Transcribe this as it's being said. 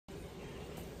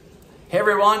Hey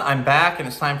everyone, I'm back and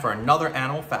it's time for another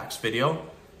animal facts video.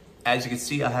 As you can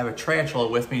see, I have a tarantula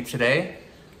with me today.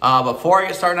 Before I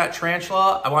get started on that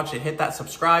tarantula, I want you to hit that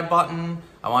subscribe button.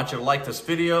 I want you to like this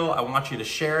video. I want you to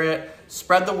share it.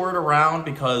 Spread the word around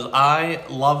because I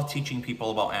love teaching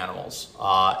people about animals.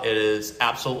 It is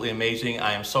absolutely amazing.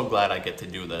 I am so glad I get to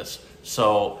do this.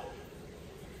 So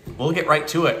we'll get right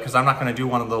to it because I'm not going to do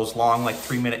one of those long, like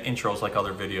 3-minute intros like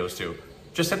other videos do.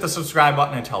 Just hit the subscribe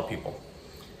button and tell people.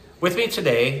 With me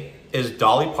today is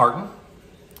Dolly Parton.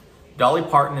 Dolly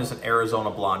Parton is an Arizona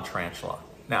blonde tarantula.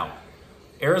 Now,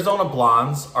 Arizona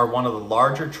blondes are one of the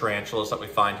larger tarantulas that we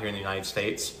find here in the United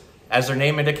States. As their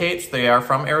name indicates, they are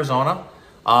from Arizona.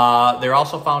 They're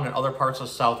also found in other parts of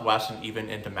the Southwest and even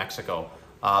into Mexico.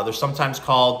 They're sometimes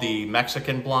called the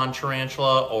Mexican blonde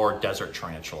tarantula or desert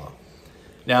tarantula.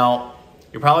 Now,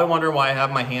 you're probably wondering why I have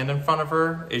my hand in front of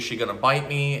her. Is she gonna bite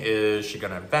me? Is she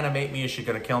gonna venomate me? Is she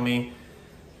gonna kill me?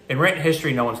 In written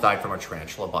history, no one's died from a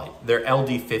tarantula bite. Their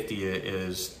LD50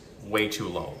 is way too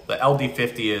low. The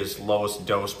LD50 is lowest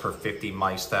dose per 50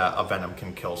 mice that a venom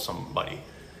can kill somebody.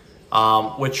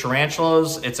 With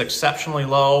tarantulas, it's exceptionally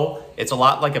low. It's a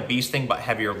lot like a bee sting, but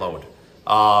heavier load.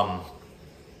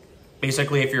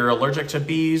 Basically, if you're allergic to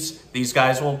bees, these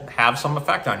guys will have some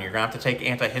effect on you. You're gonna have to take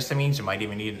antihistamines. You might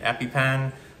even need an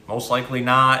EpiPen. Most likely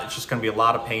not. It's just gonna be a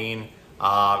lot of pain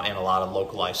and a lot of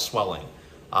localized swelling.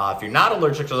 If you're not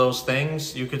allergic to those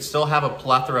things, you could still have a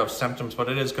plethora of symptoms, but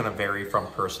it is going to vary from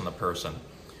person to person.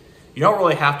 You don't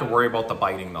really have to worry about the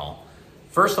biting though.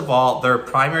 First of all, their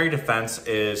primary defense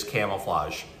is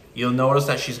camouflage. You'll notice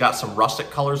that she's got some rustic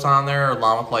colors on there,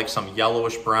 along with like some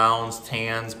yellowish browns,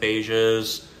 tans,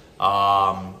 beiges.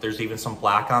 There's even some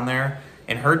black on there.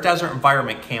 In her desert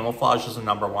environment, camouflage is the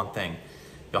 #1 thing.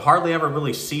 You'll hardly ever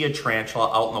really see a tarantula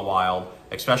out in the wild,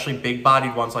 especially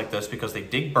big-bodied ones like this, because they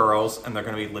dig burrows and they're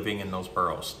going to be living in those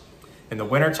burrows. In the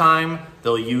wintertime,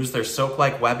 they'll use their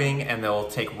silk-like webbing and they'll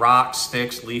take rocks,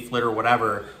 sticks, leaf litter,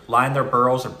 whatever, line their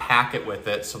burrows and pack it with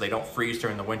it so they don't freeze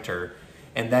during the winter.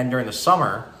 And then during the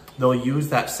summer, they'll use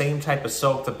that same type of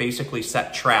silk to basically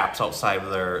set traps outside of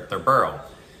their burrow.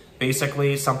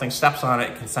 Basically, something steps on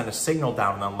it, can send a signal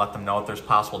down to them, let them know if there's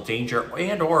possible danger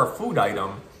and or a food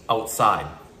item outside.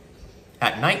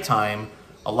 At nighttime,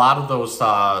 a lot of those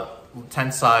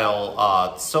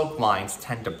tensile silk lines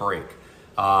tend to break.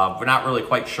 We're not really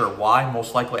quite sure why.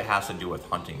 Most likely it has to do with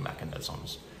hunting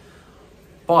mechanisms.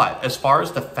 But as far as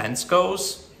defense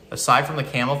goes, aside from the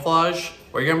camouflage,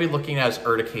 what you're going to be looking at is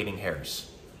urticating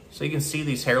hairs. So you can see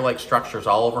these hair-like structures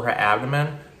all over her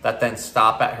abdomen that then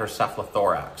stop at her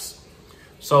cephalothorax.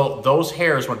 So those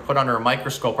hairs, when put under a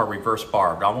microscope, are reverse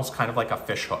barbed, almost kind of like a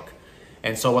fish hook.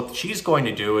 And so what she's going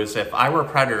to do is, if I were a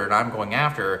predator and I'm going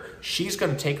after her, she's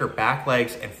going to take her back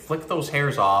legs and flick those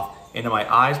hairs off into my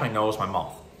eyes, my nose, my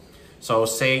mouth. So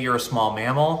say you're a small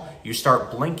mammal, you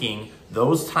start blinking,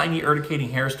 those tiny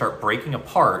urticating hairs start breaking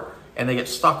apart and they get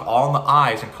stuck all in the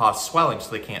eyes and cause swelling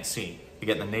so they can't see. They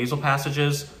get in the nasal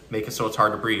passages, make it so it's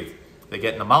hard to breathe. They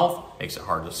get in the mouth, makes it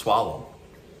hard to swallow.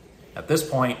 At this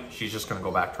point, she's just going to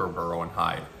go back to her burrow and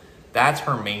hide. That's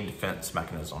her main defense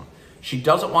mechanism. She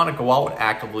doesn't want to go out and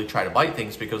actively try to bite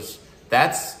things because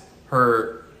that's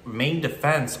her main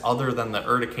defense other than the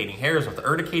urticating hairs. If the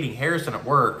urticating hairs didn't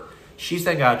work, she's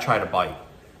then got to try to bite.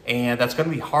 And that's going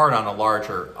to be hard on a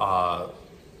larger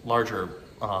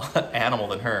animal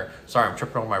than her. Sorry, I'm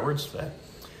tripping over my words today.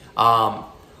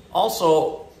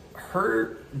 Also,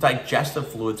 her digestive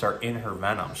fluids are in her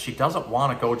venom. She doesn't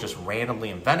want to go just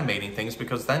randomly envenomating things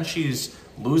because then she's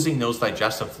losing those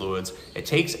digestive fluids. It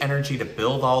takes energy to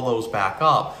build all those back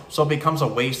up, so it becomes a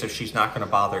waste if she's not going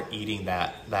to bother eating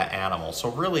that animal. So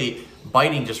really,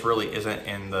 biting just really isn't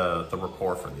in the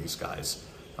rapport for these guys.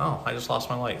 Oh, I just lost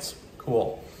my lights.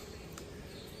 Cool.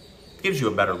 Gives you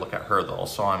a better look at her though,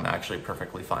 so I'm actually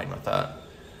perfectly fine with that.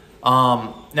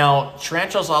 Now,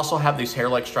 tarantulas also have these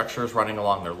hair-like structures running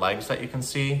along their legs that you can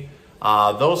see.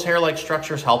 Those hair-like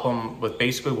structures help them with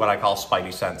basically what I call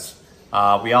spidey sense.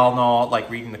 We all know, like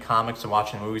reading the comics and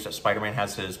watching the movies, that Spider-Man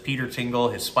has his Peter Tingle,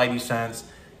 his spidey sense,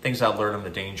 things that alert him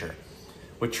to danger.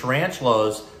 With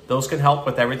tarantulas, those can help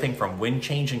with everything from wind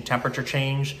change and temperature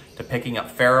change to picking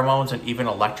up pheromones and even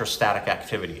electrostatic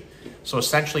activity. So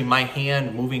essentially, my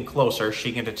hand moving closer,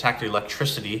 she can detect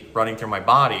electricity running through my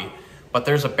body. But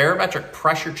there's a barometric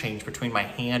pressure change between my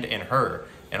hand and her,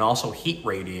 and also heat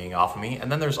radiating off of me,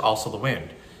 and then there's also the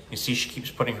wind. You see she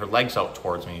keeps putting her legs out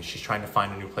towards me, and she's trying to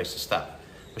find a new place to step.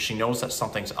 But she knows that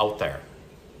something's out there.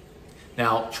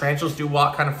 Now, tarantulas do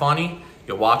walk kind of funny.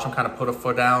 You'll watch them kind of put a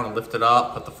foot down and lift it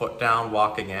up, put the foot down,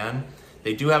 walk again.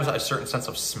 They do have a certain sense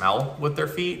of smell with their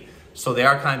feet, so they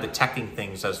are kind of detecting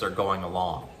things as they're going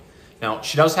along. Now,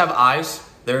 she does have eyes.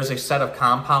 There's a set of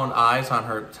compound eyes on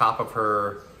her top of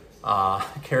her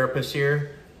carapace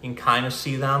here. You can kind of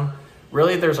see them.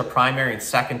 Really, there's a primary and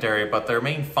secondary, but their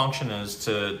main function is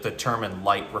to determine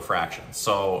light refraction.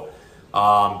 So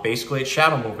basically, it's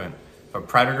shadow movement. If a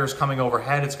predator's coming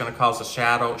overhead, it's going to cause a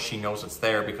shadow. She knows it's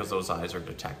there because those eyes are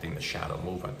detecting the shadow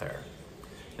movement there.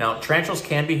 Now, tarantulas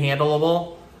can be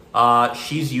handleable.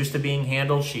 She's used to being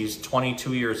handled. She's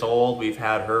 22 years old. We've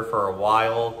had her for a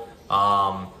while.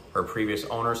 Her previous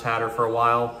owners had her for a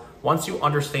while. Once you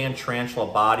understand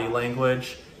tarantula body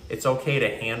language, it's okay to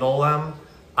handle them.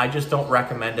 I just don't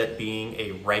recommend it being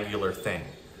a regular thing.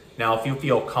 Now, if you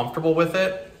feel comfortable with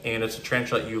it and it's a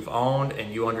tarantula that you've owned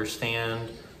and you understand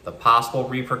the possible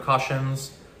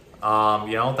repercussions, you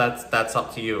know, that's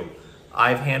up to you.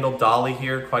 I've handled Dolly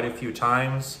here quite a few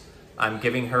times. I'm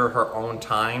giving her her own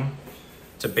time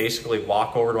to basically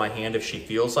walk over to my hand if she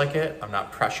feels like it. I'm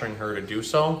not pressuring her to do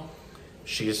so. If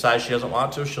she decides she doesn't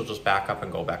want to, she'll just back up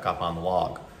and go back up on the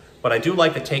log. But I do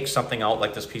like to take something out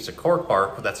like this piece of cork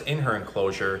bark that's in her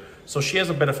enclosure, so she has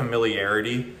a bit of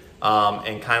familiarity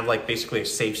and kind of like basically a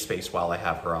safe space while I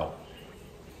have her out.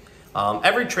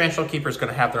 Every tarantula keeper is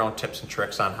going to have their own tips and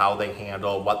tricks on how they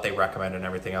handle, what they recommend, and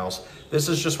everything else. This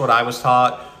is just what I was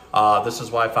taught. This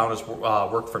is what I found has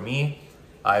worked for me.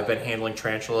 I've been handling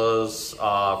tarantulas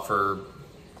for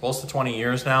close to 20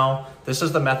 years now. This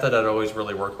is the method that always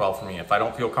really worked well for me. If I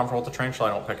don't feel comfortable with the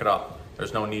tarantula, I don't pick it up.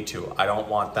 There's no need to. I don't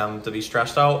want them to be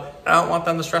stressed out, and I don't want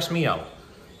them to stress me out.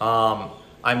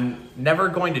 I'm never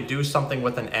going to do something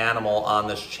with an animal on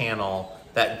this channel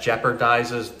that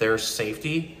jeopardizes their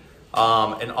safety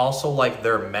and also like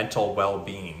their mental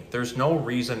well-being. There's no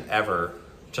reason ever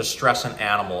to stress an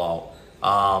animal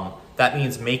out. That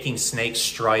means making snakes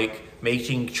strike,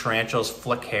 making tarantulas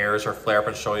flick hairs or flare up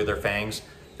and show you their fangs.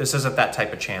 This isn't that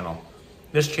type of channel.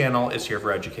 This channel is here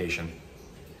for education.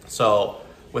 So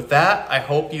with that, I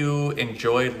hope you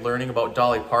enjoyed learning about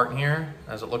Dolly Parton here,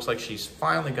 as it looks like she's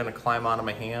finally going to climb onto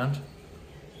my hand.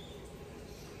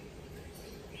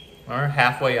 We're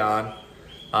halfway on.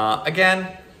 Again,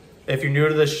 if you're new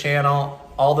to this channel,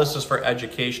 all this is for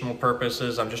educational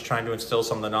purposes. I'm just trying to instill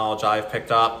some of the knowledge I've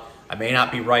picked up. I may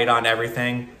not be right on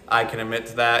everything. I can admit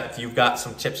to that. If you've got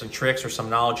some tips and tricks or some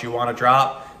knowledge you want to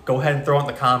drop, go ahead and throw it in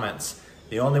the comments.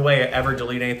 The only way I ever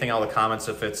delete anything out of the comments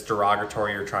if it's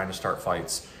derogatory or trying to start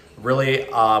fights. Really,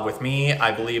 with me,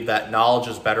 I believe that knowledge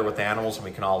is better with animals and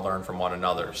we can all learn from one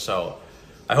another. So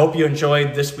I hope you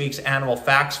enjoyed this week's Animal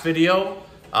Facts video.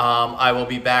 I will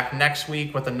be back next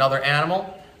week with another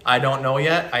animal. I don't know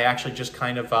yet. I actually just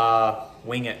kind of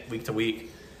wing it week to week.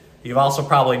 You've also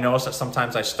probably noticed that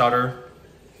sometimes I stutter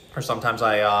or sometimes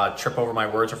I trip over my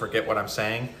words or forget what I'm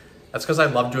saying. That's because I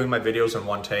love doing my videos in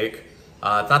one take.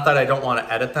 It's not that I don't want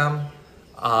to edit them.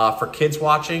 For kids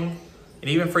watching, and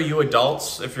even for you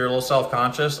adults, if you're a little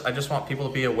self-conscious, I just want people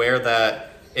to be aware that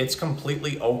it's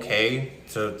completely okay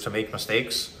to make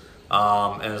mistakes.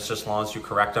 And it's just as long as you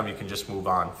correct them, you can just move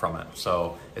on from it.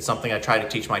 So it's something I try to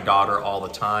teach my daughter all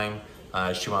the time.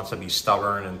 She wants to be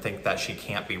stubborn and think that she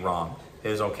can't be wrong. It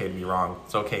is okay to be wrong.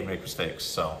 It's okay to make mistakes.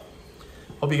 So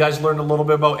hope you guys learned a little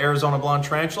bit about Arizona blonde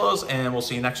tarantulas, and we'll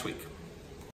see you next week.